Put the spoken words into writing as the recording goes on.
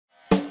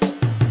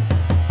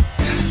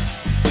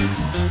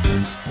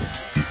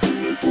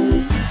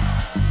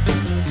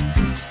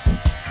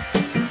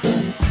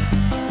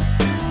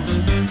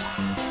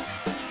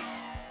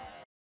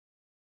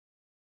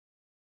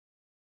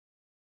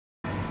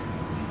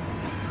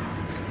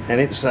and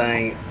it's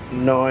saying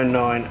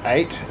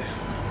 998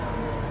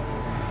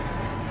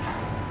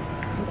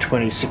 and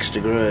 26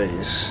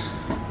 degrees.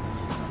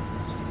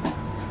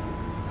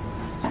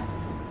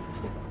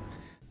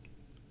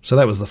 So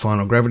that was the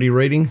final gravity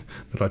reading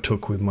that I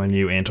took with my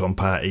new Anton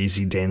Par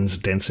Easy Dens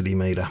density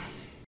meter.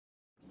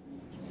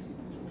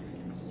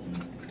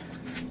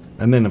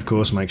 And then of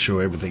course make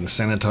sure everything's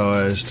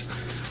sanitised.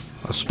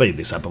 I'll speed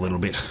this up a little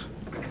bit.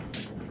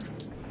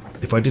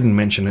 If I didn't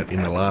mention it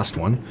in the last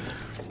one,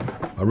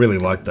 I really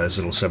like those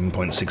little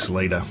 7.6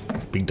 litre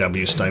Big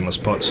W stainless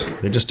pots.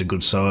 They're just a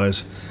good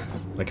size.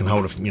 They can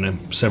hold,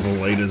 several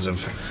litres of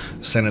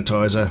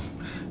sanitizer,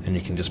 and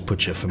you can just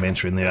put your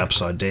fermenter in there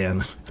upside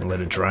down and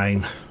let it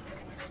drain.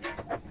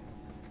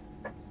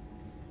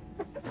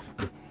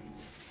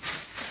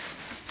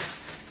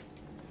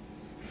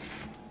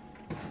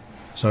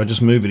 So I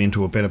just move it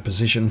into a better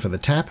position for the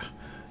tap.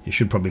 You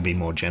should probably be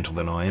more gentle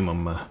than I am.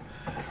 I'm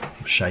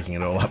shaking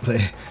it all up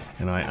there,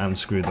 and I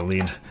unscrew the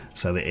lid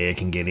so the air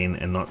can get in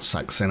and not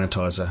suck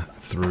sanitizer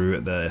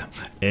through the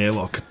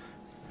airlock.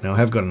 Now I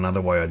have got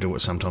another way I do it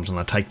sometimes, and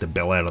I take the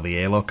bell out of the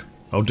airlock.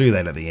 I'll do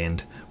that at the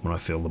end when I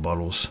fill the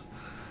bottles.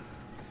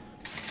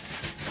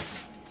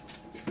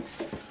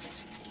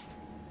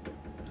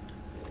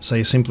 So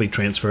you simply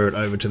transfer it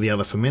over to the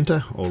other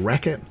fermenter or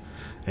racket,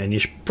 and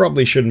you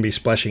probably shouldn't be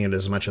splashing it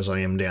as much as I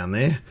am down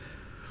there.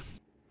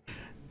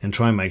 And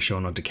try and make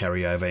sure not to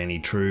carry over any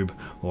trube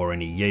or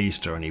any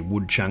yeast or any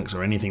wood chunks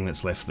or anything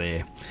that's left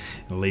there,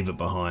 and leave it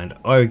behind.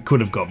 I could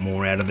have got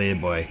more out of there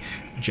by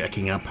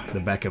jacking up the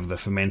back of the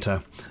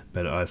fermenter,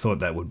 but I thought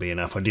that would be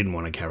enough. I didn't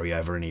want to carry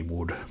over any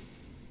wood.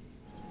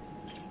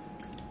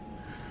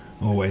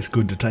 Always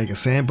good to take a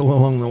sample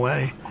along the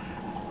way,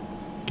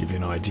 give you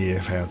an idea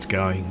of how it's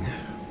going.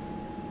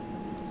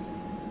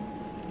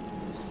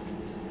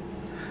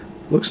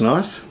 Looks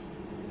nice.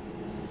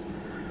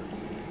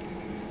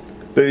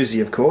 Boozy,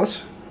 of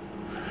course.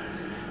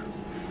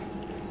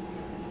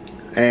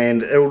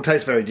 And it will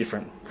taste very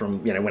different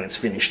from, when it's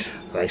finished,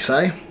 they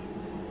say.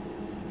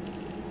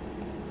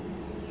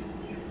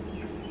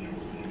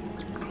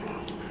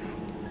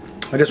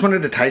 I just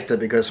wanted to taste it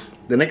because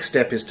the next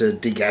step is to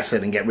degas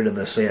it and get rid of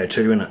the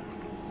CO2 in it.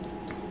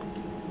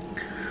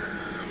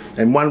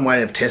 And one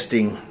way of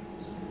testing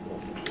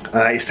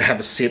is to have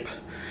a sip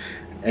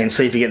and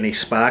see if you get any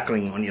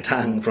sparkling on your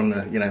tongue from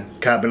the,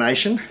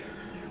 carbonation,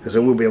 because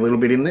there will be a little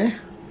bit in there.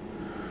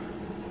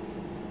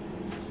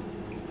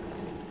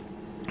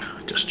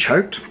 Just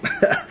choked.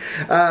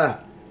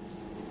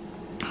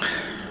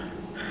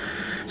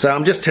 So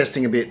I'm just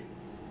testing a bit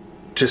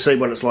to see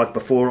what it's like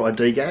before I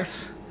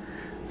degas,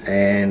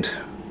 and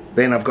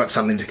then I've got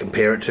something to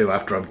compare it to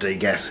after I've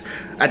degas.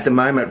 At the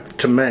moment,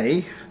 to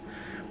me,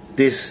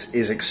 this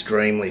is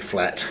extremely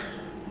flat.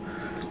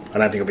 I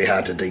don't think it'll be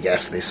hard to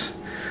degas this.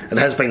 It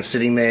has been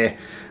sitting there,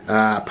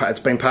 it's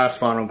been past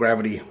final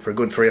gravity for a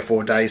good 3 or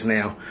 4 days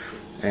now,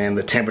 and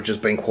the temperature's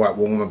been quite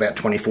warm, about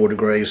 24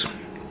 degrees.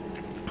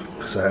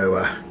 So,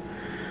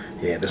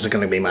 yeah, there's not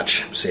going to be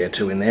much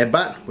CO2 in there,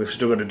 but we've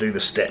still got to do the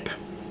step.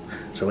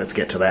 So let's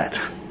get to that.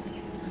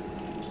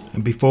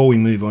 And before we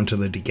move on to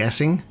the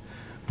degassing,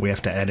 we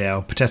have to add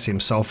our potassium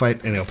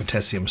sulfate and our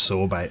potassium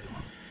sorbate.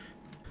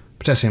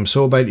 Potassium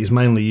sorbate is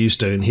mainly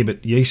used to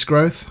inhibit yeast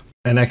growth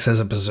and acts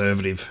as a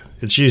preservative.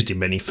 It's used in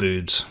many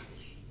foods.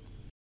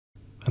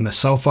 And the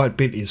sulfite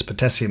bit is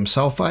potassium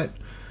sulfate.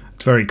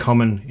 It's very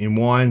common in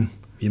wine.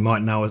 You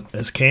might know it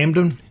as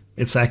Camden.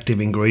 It's an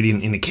active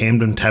ingredient in a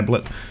Camden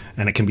tablet,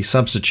 and it can be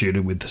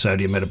substituted with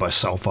sodium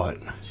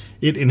metabisulfite.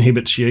 It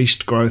inhibits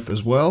yeast growth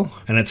as well,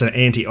 and it's an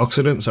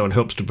antioxidant, so it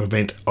helps to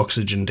prevent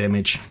oxygen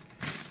damage.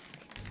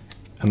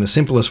 And the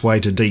simplest way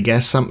to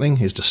degas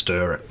something is to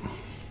stir it.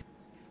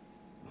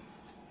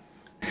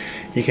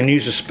 You can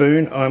use a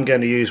spoon. I'm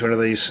going to use one of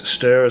these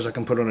stirrers I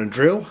can put on a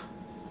drill.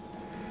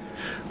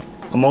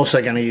 I'm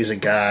also going to use a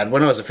guard.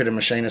 When I was a fitter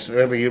machinist,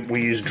 whenever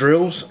we use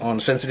drills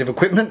on sensitive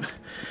equipment,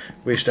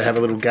 we used to have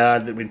a little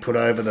guard that we'd put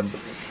over the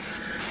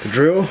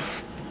drill,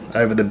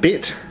 over the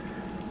bit.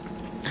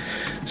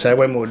 So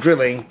when we were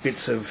drilling,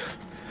 bits of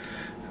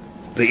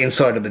the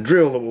inside of the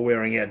drill that we're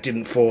wearing out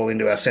didn't fall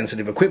into our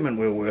sensitive equipment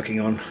we were working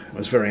on. It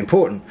was very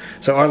important.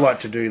 So I like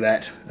to do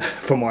that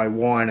for my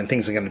wine and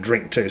things I'm going to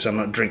drink too, so I'm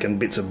not drinking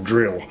bits of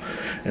drill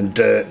and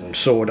dirt and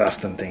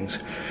sawdust and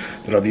things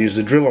that I've used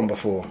the drill on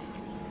before.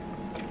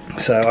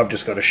 So I've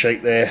just got a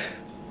sheet there,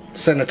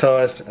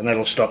 sanitised, and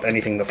that'll stop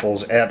anything that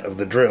falls out of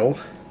the drill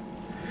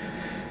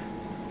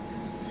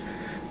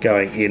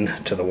going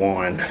into the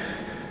wine.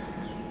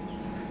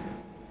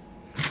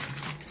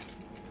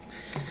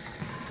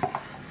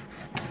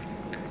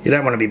 You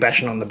don't want to be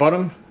bashing on the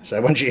bottom,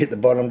 so once you hit the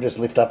bottom, just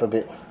lift up a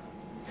bit.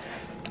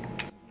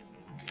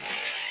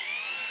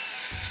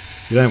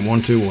 You don't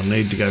want to or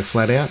need to go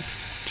flat out,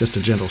 just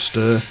a gentle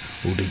stir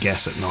will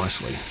degas it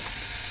nicely.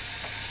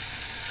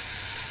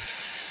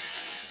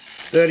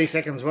 30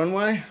 seconds one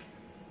way,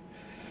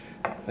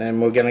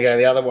 and we're going to go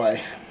the other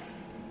way.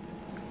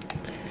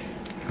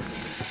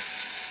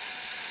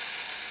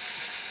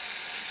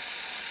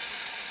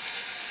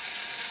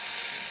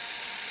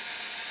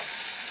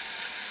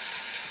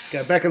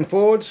 Go back and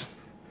forwards.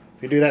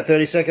 If you do that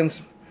 30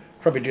 seconds,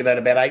 probably do that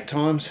about 8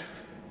 times.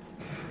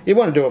 You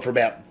want to do it for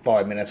about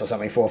 5 minutes or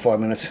something, 4 or 5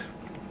 minutes.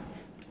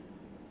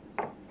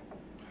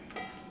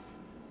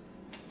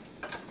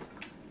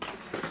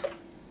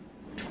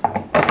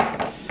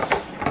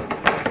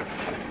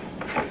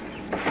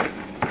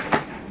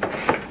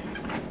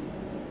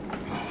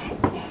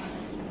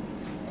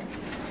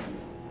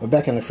 We're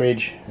back in the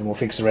fridge and we'll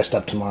fix the rest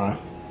up tomorrow.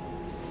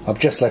 I've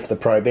just left the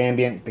probe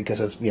ambient because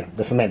it's,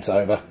 the ferment's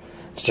over.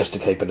 It's just to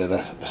keep it at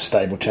a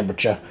stable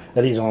temperature.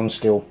 It is on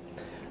still,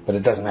 but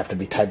it doesn't have to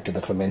be taped to the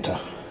fermenter.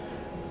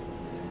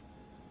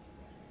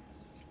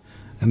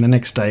 And the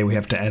next day we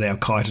have to add our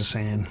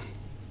chitosan.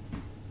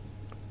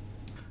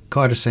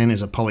 Chitosan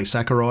is a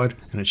polysaccharide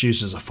and it's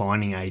used as a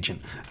fining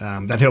agent.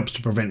 That helps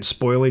to prevent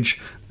spoilage,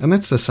 and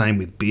that's the same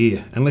with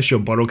beer. Unless you're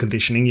bottle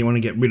conditioning, you want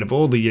to get rid of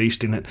all the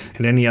yeast in it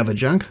and any other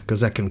junk,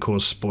 because that can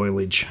cause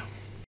spoilage.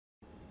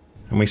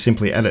 And we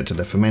simply add it to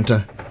the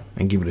fermenter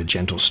and give it a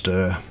gentle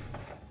stir.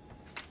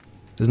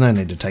 There's no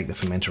need to take the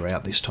fermenter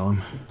out this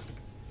time.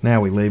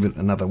 Now we leave it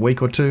another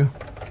week or two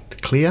to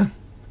clear,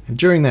 and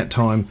during that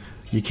time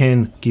you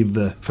can give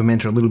the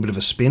fermenter a little bit of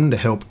a spin to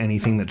help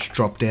anything that's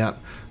dropped out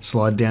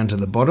slide down to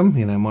the bottom.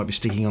 It might be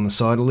sticking on the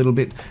side a little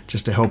bit,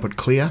 just to help it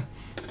clear.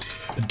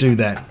 But do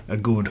that a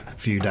good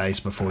few days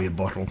before you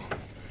bottle.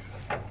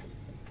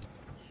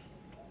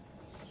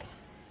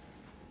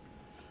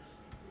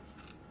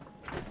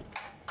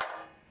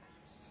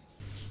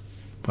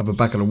 I have a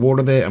bucket of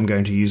water there I'm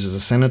going to use as a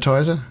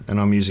sanitizer,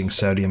 and I'm using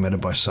sodium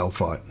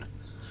metabisulfite.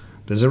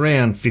 There's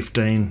around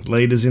 15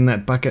 litres in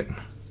that bucket.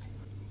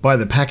 By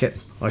the packet,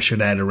 I should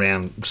add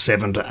around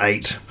 7 to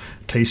 8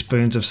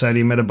 teaspoons of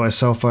sodium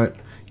metabisulfite.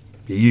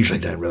 You usually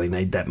don't really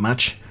need that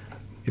much.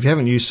 If you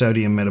haven't used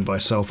sodium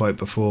metabisulfite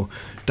before,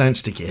 don't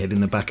stick your head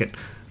in the bucket.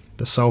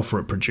 The sulphur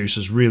it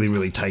produces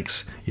really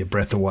takes your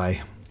breath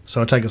away.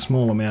 So I take a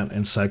small amount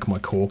and soak my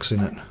corks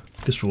in it.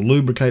 This will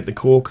lubricate the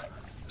cork,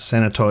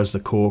 sanitize the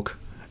cork,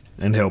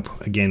 and help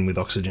again with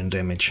oxygen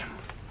damage.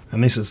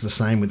 And this is the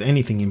same with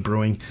anything in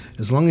brewing.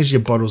 As long as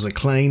your bottles are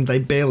clean, they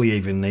barely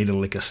even need a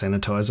lick of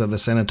sanitizer. The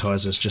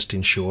sanitizer is just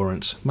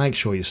insurance. Make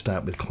sure you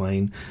start with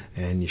clean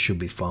and you should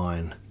be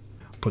fine.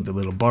 Put the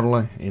little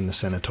bottler in the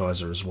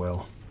sanitizer as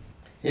well.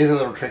 Here's a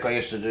little trick I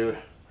used to do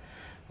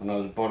when I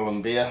was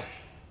bottling beer,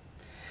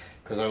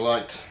 because I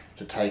liked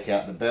to take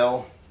out the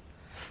bell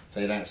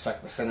so you don't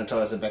suck the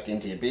sanitizer back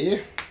into your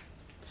beer.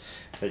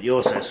 But you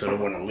also sort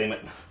of want to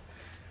limit,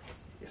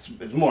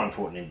 it's more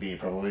important in beer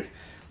probably,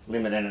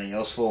 limit anything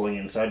else falling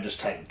in. So I'd just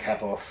take the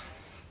cap off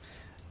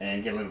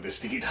and get a little bit of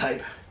sticky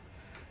tape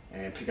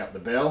and pick up the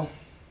bell.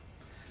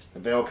 The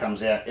bell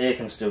comes out, air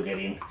can still get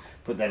in,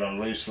 put that on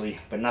loosely,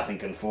 but nothing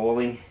can fall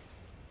in,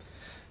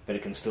 but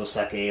it can still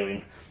suck air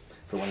in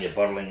for when you're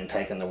bottling and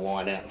taking the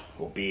wine out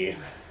or beer.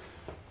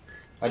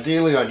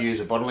 Ideally I'd use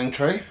a bottling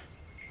tray,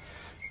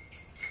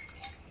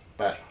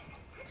 but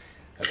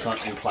that's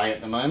not in play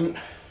at the moment.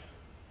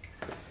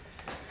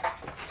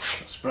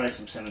 I'll spray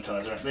some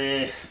sanitizer up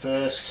there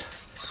first.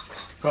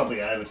 Probably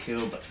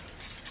overkill, but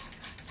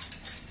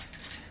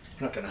it's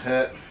not going to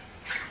hurt.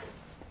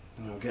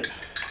 And I'll get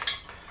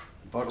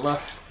the bottler.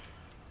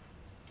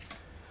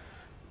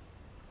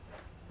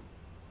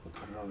 We'll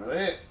put it onto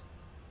there.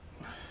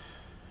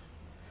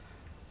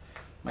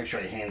 Make sure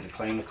your hands are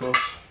clean, of course.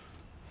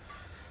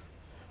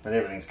 But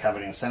everything's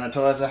covered in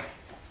sanitizer.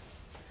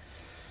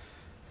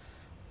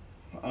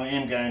 I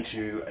am going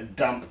to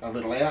dump a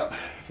little out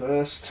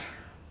first.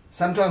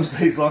 Sometimes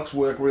these locks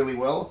work really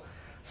well.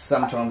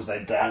 Sometimes they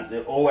don't.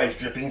 They're always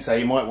dripping, so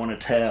you might want a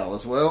towel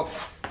as well.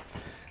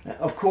 Now,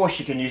 of course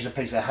you can use a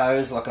piece of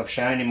hose like I've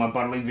shown in my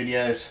bottling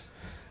videos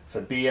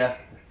for beer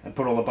and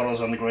put all the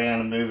bottles on the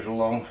ground and move it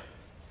along.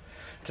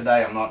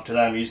 Today I'm not.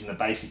 Today I'm using the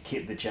basic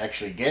kit that you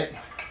actually get.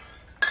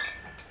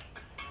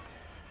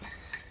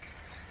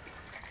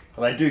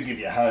 Well, they do give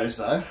you a hose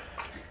though.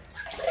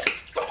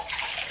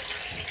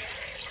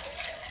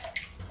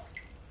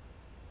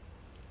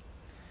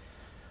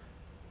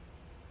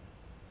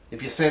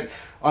 If you said,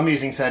 I'm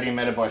using sodium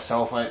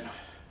metabisulfite. If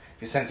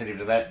you're sensitive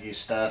to that,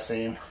 use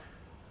Starcene.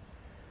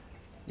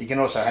 You can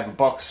also have a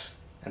box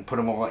and put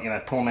them all,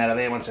 pull them out of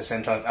there once they're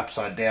sanitized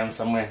upside down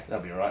somewhere.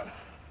 That'll be right.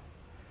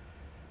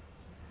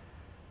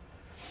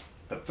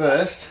 But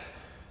first,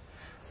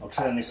 I'll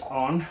turn this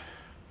on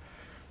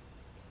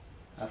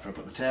after I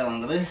put the towel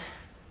under there.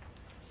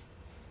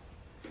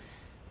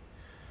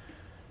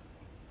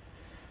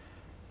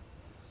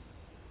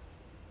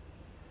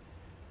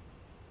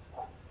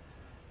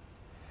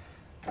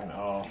 And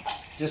I'll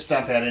just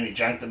dump out any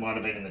junk that might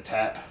have been in the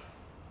tap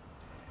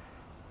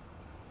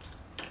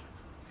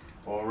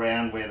or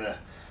around where the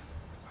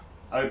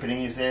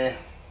opening is there.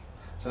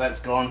 So that's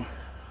gone.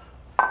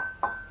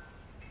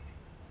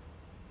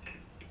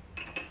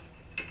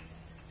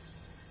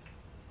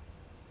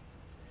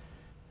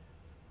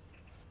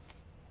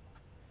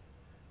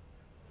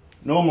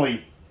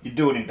 Normally you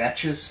do it in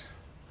batches.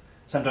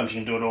 Sometimes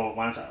you can do it all at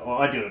once. Well,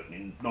 I do it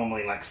in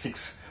normally like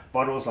 6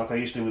 bottles like I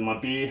used to with my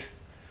beer.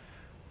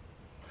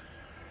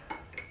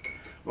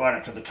 Right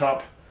up to the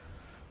top.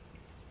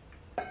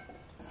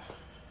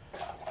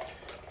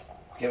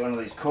 get one of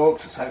these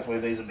corks. Hopefully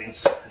these have been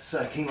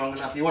soaking long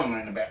enough. You want them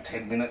in about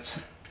 10 minutes.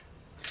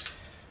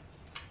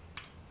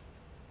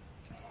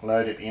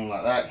 Load it in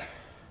like that.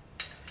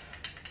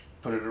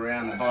 Put it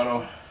around the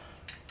bottle.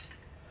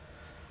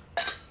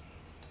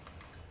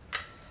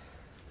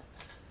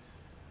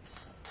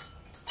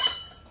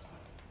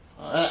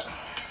 Like that.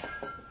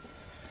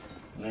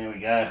 There we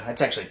go.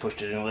 That's actually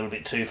pushed it in a little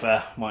bit too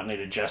far. Might need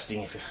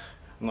adjusting.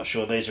 I'm not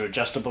sure these are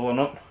adjustable or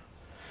not.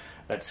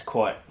 That's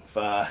quite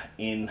far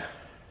in.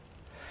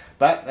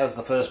 But that was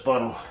the first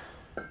bottle.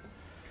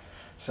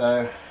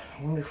 So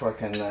I wonder if I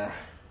can.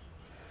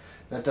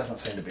 That doesn't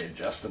seem to be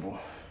adjustable.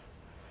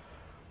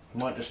 I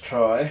might just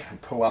try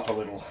and pull up a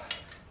little.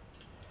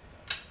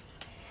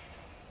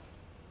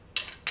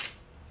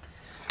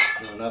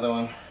 Do another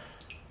one.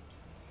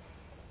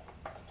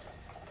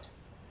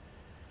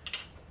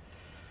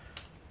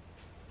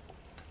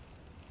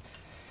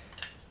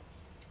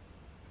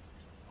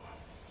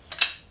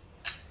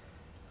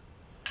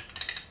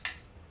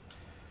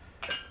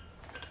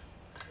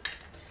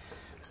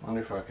 I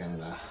wonder if I can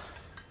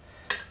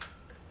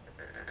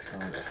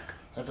kind of.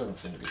 That doesn't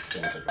seem to be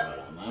centered right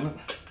at the moment.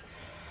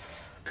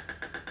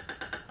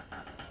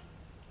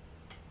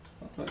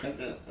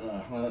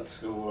 Well, that's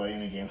all the way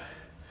in again.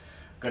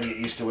 Got to get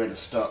used to where to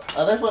stop.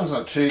 Oh, that one's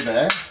not too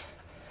bad.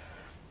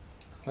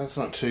 That's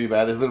not too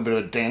bad. There's a little bit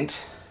of a dent.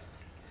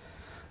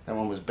 That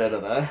one was better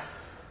though.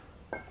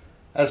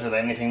 As with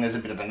anything, there's a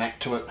bit of a knack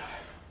to it.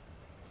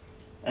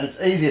 And it's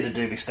easier to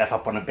do this stuff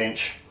up on a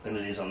bench than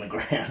it is on the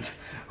ground,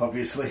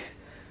 obviously.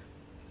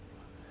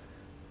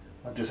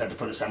 I've just had to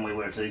put it somewhere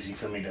where it's easy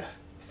for me to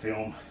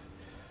film.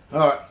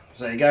 Alright,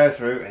 so you go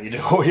through and you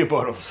do all your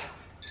bottles.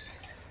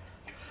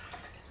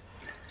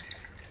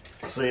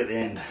 See you at the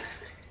end.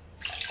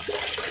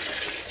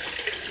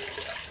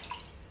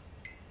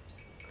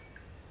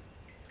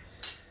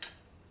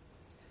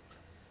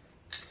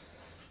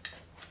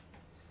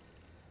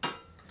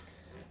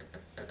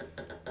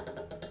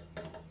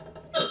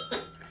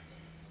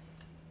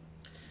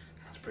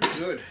 That's pretty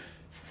good.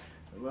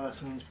 The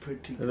last one's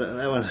pretty good.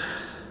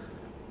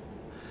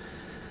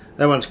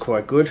 That one's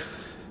quite good.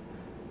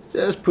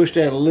 Just pushed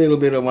out a little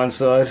bit on one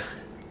side.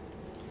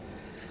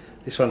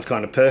 This one's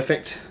kind of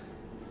perfect.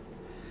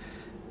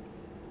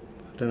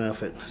 I don't know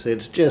if it... See,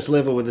 it's just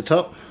level with the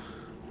top.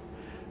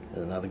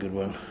 There's another good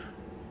one.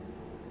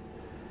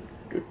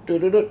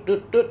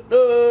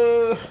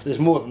 There's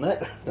more than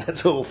that.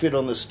 That's all fit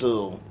on the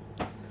stool.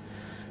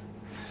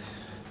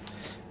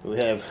 We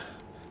have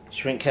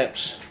shrink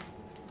caps.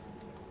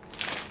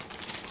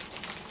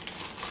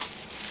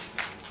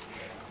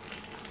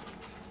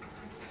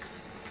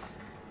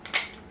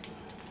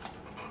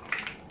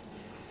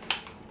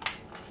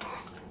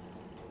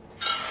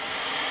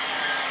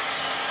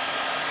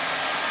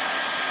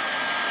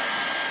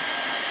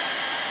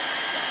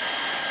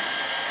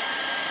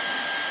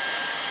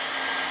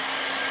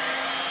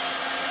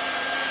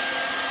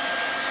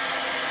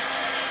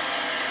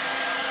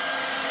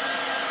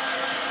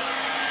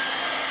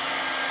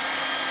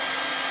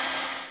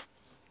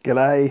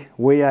 G'day,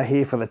 we are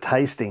here for the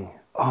tasting.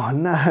 Oh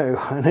no,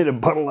 I need a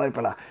bottle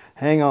opener.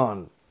 Hang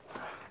on.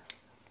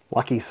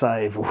 Lucky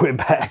save, we're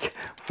back.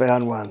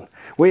 Found one.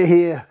 We're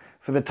here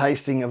for the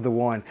tasting of the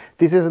wine.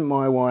 This isn't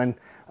my wine.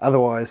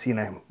 Otherwise, you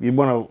know, you'd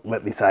want to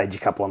let this age a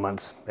couple of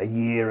months, a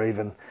year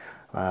even.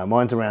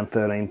 Mine's around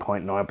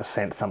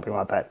 13.9%, something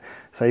like that.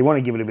 So you want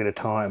to give it a bit of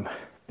time.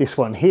 This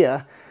one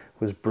here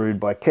was brewed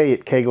by Key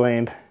at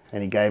Kegland,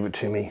 and he gave it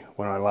to me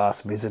when I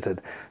last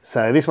visited.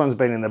 So this one's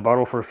been in the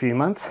bottle for a few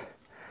months.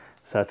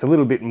 So it's a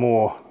little bit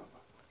more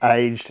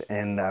aged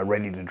and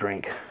ready to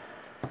drink.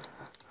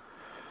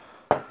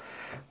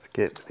 Let's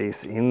get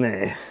this in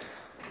there.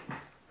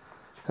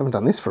 Haven't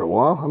done this for a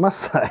while, I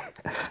must say.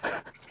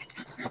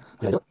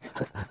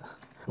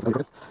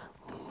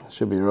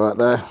 Should be right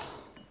though.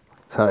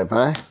 Let's hope,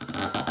 eh?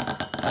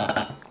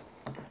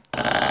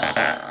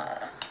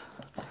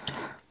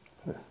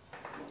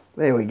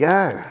 There we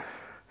go.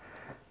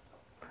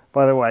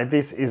 By the way,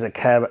 this is a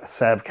Cab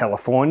Sav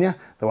California.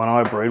 The one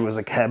I brewed was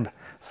a Cab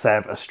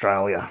Sav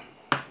Australia.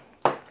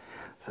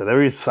 So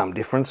there is some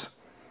difference.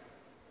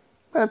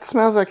 It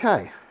smells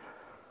okay.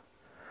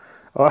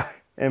 I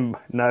am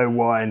no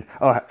wine.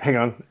 Oh, hang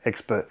on,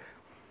 expert.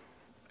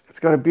 It's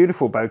got a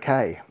beautiful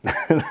bouquet.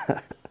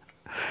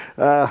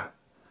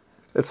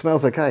 It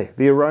smells okay.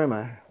 The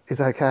aroma is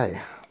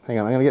okay. Hang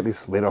on, I'm going to get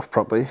this lid off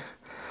properly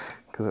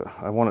because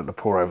I want it to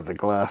pour over the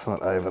glass,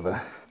 not over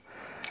the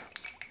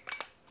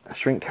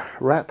shrink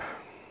wrap.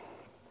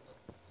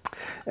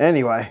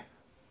 Anyway,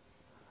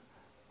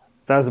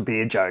 that was a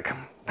beer joke.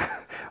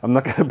 I'm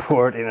not going to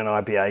pour it in an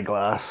IPA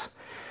glass,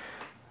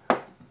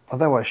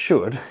 although I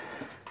should.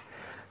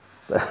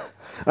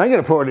 I'm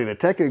going to pour it in a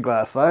Teku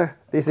glass though.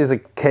 This is a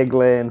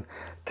Kegland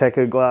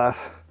Teku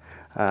glass.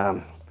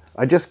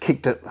 I just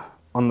kicked it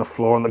on the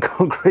floor on the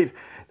concrete.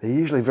 They're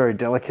usually very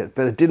delicate,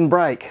 but it didn't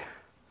break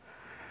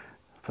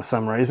for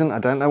some reason. I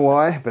don't know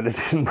why, but it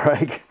didn't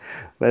break.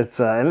 Let's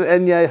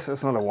and yes,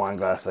 it's not a wine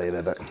glass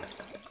either, but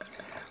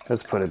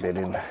let's put a bit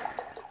in.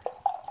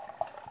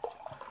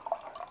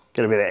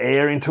 Get a bit of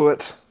air into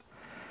it.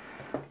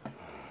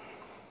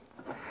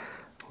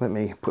 Let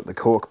me put the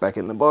cork back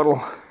in the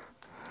bottle.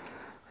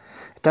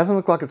 It doesn't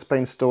look like it's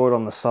been stored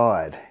on the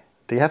side.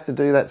 Do you have to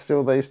do that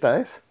still these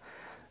days?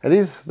 It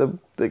is, the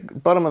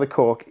bottom of the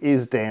cork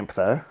is damp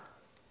though.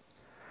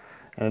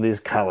 And it is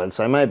coloured,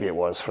 so maybe it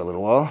was for a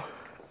little while.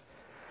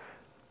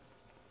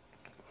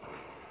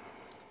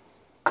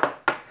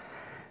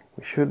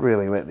 We should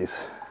really let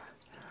this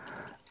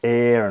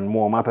air and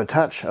warm up a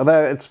touch.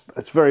 Although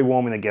it's very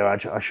warm in the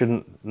garage, I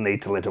shouldn't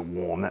need to let it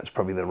warm. That's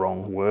probably the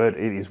wrong word.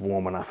 It is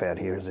warm enough out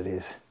here as it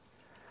is.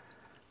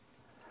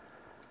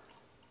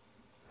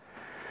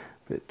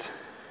 But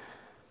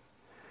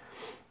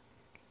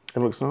it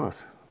looks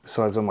nice.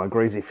 Besides all my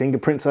greasy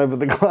fingerprints over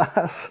the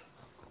glass.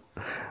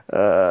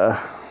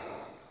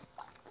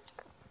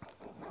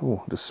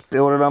 Oh, just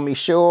spilled it on me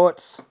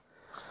shorts.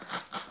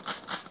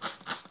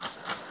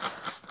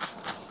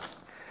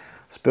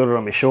 Spilled it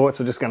on my shorts.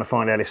 We're just going to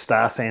find out if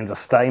Star Sand's a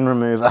stain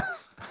remover.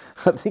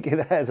 I think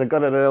it has. I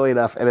got it early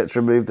enough and it's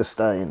removed the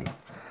stain.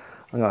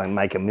 I'm going to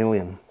make a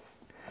million.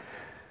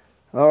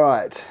 All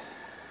right.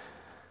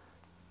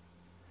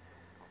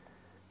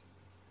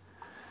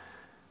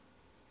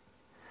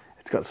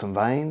 It's got some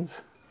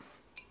veins.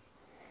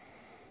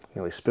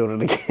 Nearly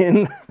spilled it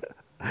again.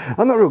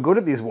 I'm not real good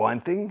at this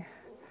wine thing.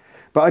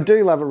 But I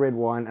do love a red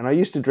wine, and I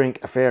used to drink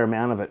a fair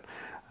amount of it.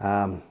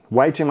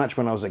 Way too much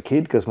when I was a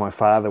kid, because my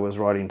father was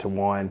right into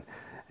wine,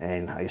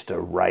 and I used to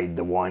raid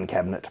the wine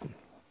cabinet.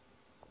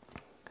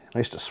 I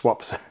used to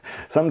swap,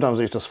 sometimes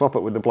I used to swap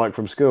it with the bloke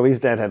from school.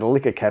 His dad had a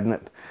liquor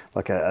cabinet,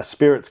 like a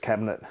spirits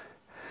cabinet,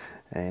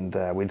 and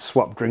we'd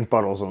swap drink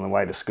bottles on the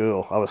way to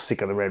school. I was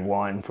sick of the red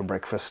wine for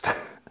breakfast,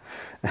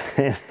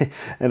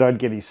 and I'd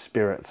get his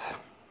spirits.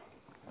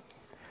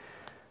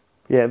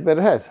 Yeah, but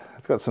it has.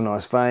 It's got some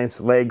nice veins,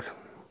 legs.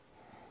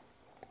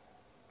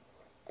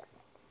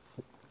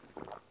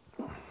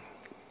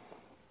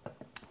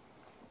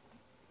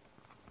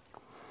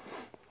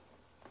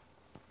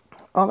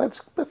 Oh,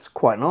 that's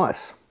quite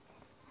nice.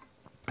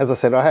 As I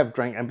said, I have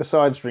drank, and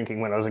besides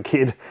drinking when I was a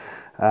kid,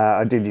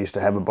 I did used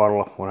to have a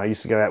bottle when I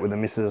used to go out with the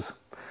missus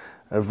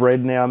of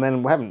red now and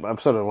then.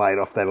 I've sort of laid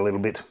off that a little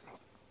bit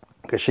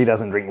because she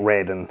doesn't drink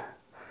red, and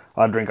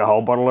I drink a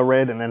whole bottle of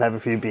red and then have a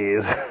few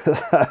beers.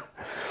 So,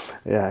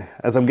 yeah,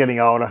 as I'm getting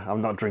older,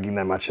 I'm not drinking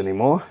that much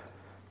anymore.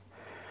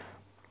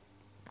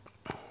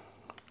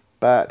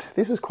 But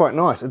this is quite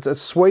nice.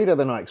 It's sweeter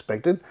than I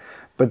expected.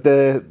 But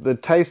the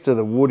taste of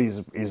the wood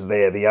is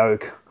there, the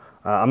oak.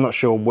 I'm not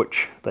sure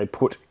which they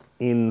put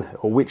in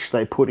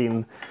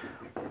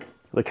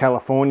the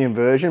Californian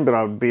version, but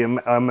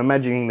I'm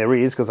imagining there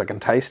is, because I can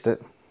taste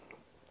it.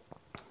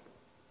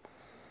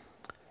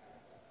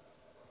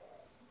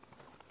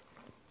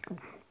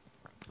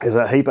 There's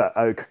a heap of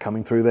oak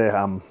coming through there.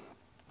 I'd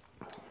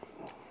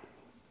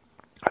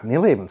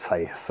nearly even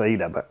say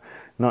cedar, but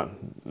not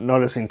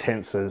as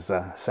intense as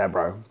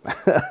Sabro.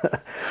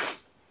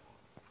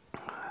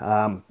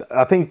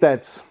 I think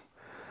there's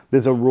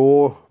a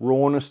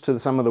rawness to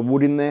some of the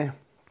wood in there.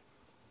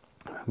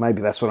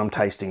 Maybe that's what I'm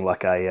tasting,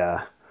 like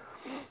a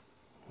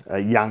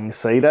young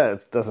cedar.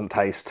 It doesn't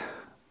taste.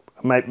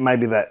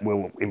 Maybe that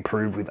will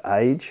improve with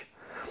age.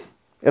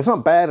 It's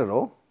not bad at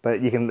all,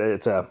 but you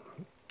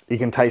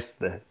can taste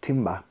the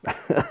timber,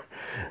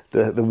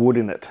 the wood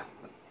in it.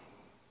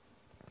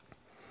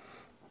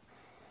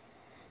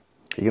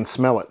 You can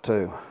smell it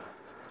too.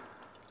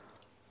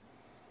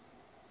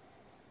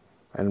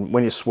 And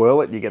when you swirl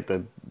it, you get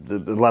the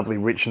lovely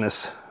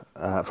richness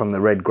from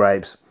the red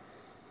grapes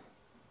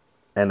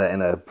and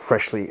a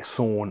freshly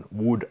sawn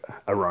wood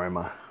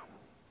aroma.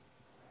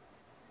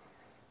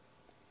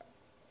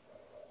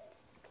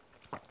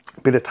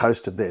 A bit of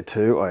toasted there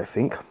too, I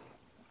think.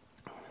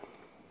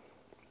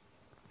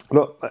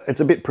 Look, it's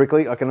a bit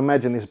prickly. I can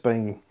imagine this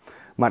being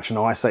much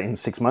nicer in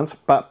 6 months,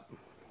 but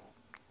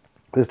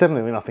there's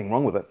definitely nothing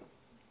wrong with it.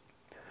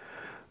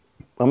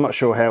 I'm not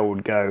sure how it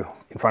would go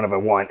in front of a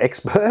wine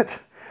expert,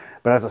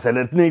 but as I said,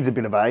 it needs a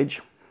bit of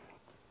age.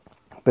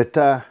 But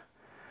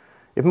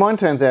if mine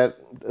turns out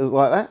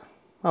like that,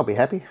 I'll be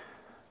happy.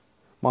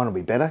 Mine will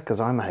be better because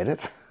I made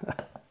it.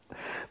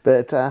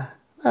 But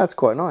that's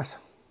quite nice.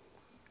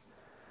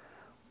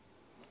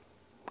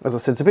 As I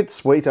said, it's a bit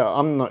sweeter.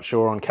 I'm not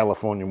sure on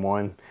Californian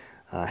wine,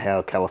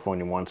 how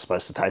Californian wine's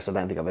supposed to taste. I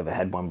don't think I've ever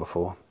had one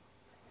before.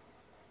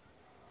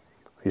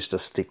 I used to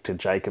stick to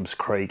Jacob's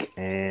Creek,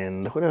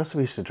 and what else did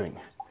we used to drink?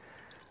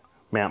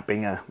 Mount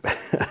Binger,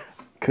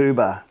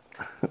 Cuba,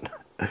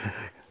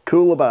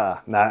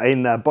 Coolabah. No,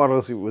 in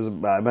bottles it was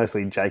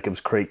mostly Jacob's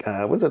Creek.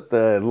 Was it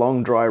the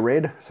Long Dry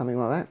Red, something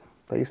like that?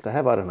 They used to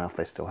have. I don't know if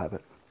they still have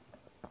it.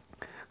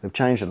 They've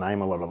changed the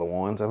name a lot of the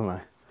wines, haven't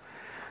they?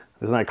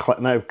 There's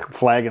no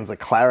flagons of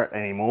claret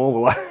anymore.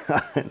 Well,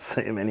 I don't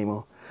see them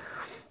anymore.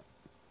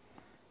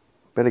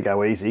 Better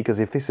go easy, because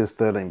if this is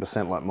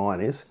 13% like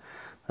mine is,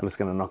 then it's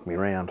going to knock me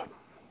around.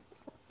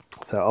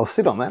 So I'll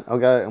sit on that. I'll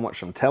go and watch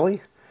some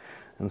telly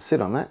and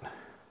sit on that.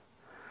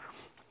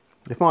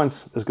 If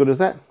mine's as good as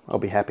that, I'll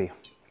be happy.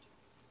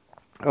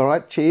 All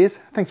right, cheers.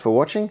 Thanks for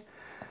watching.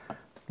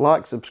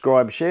 Like,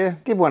 subscribe,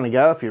 share. Give one a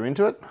go if you're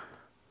into it.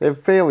 They're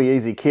fairly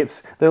easy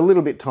kits. They're a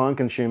little bit time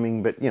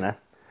consuming, but you know,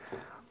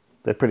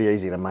 they're pretty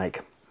easy to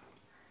make.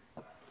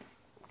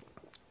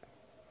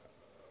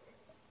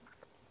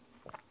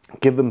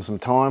 Give them some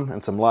time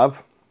and some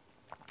love.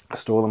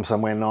 Store them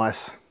somewhere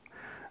nice.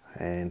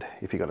 And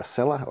if you've got a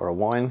cellar or a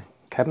wine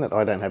cabinet,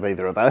 I don't have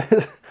either of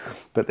those,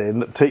 but they're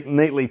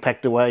neatly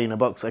packed away in a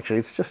box. Actually,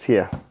 it's just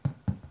here.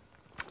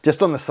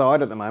 Just on the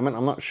side at the moment.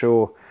 I'm not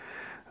sure.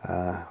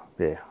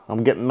 Yeah,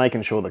 I'm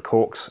making sure the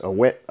corks are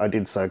wet. I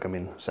did soak them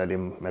in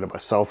sodium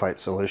metabisulfate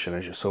solution,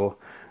 as you saw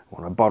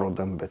when I bottled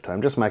them, but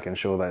I'm just making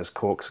sure those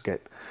corks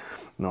get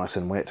nice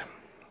and wet.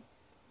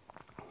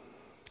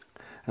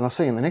 And I'll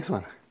see you in the next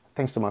one.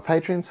 Thanks to my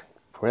patrons.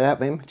 Without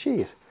them,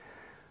 cheers.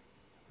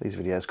 These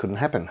videos couldn't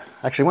happen.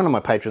 Actually, one of my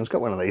patrons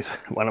got one of these,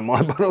 one of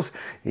my bottles.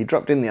 He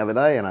dropped in the other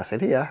day and I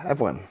said, here, have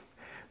one.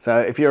 So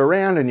if you're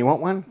around and you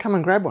want one, come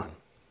and grab one.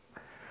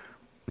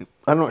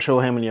 I'm not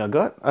sure how many I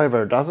got,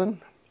 over a dozen.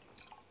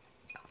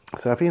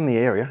 So if you're in the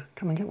area,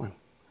 come and get one.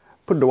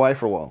 Put it away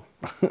for a while.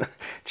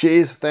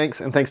 Cheers, thanks,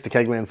 and thanks to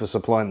Kegland for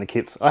supplying the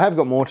kits. I have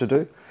got more to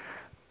do.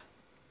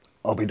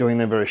 I'll be doing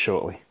them very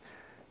shortly.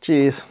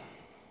 Cheers.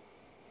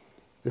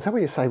 Is that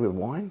what you say with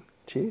wine?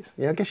 Cheers?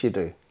 Yeah, I guess you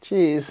do.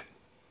 Cheers.